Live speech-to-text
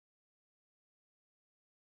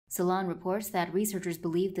Salon reports that researchers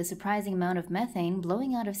believe the surprising amount of methane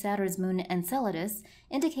blowing out of Saturn's moon Enceladus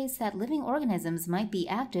indicates that living organisms might be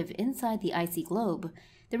active inside the icy globe.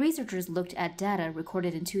 The researchers looked at data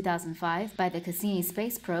recorded in 2005 by the Cassini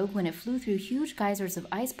space probe when it flew through huge geysers of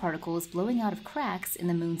ice particles blowing out of cracks in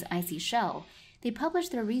the moon's icy shell. They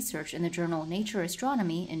published their research in the journal Nature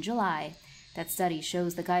Astronomy in July. That study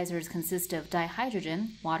shows the geysers consist of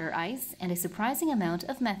dihydrogen, water ice, and a surprising amount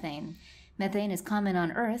of methane. Methane is common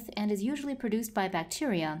on Earth and is usually produced by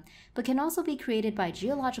bacteria, but can also be created by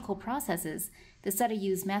geological processes. The study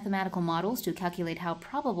used mathematical models to calculate how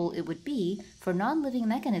probable it would be for non-living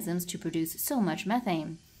mechanisms to produce so much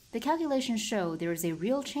methane. The calculations show there is a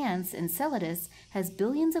real chance Enceladus has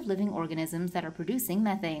billions of living organisms that are producing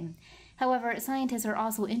methane. However, scientists are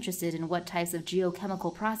also interested in what types of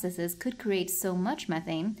geochemical processes could create so much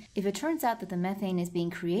methane if it turns out that the methane is being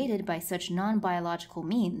created by such non-biological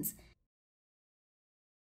means.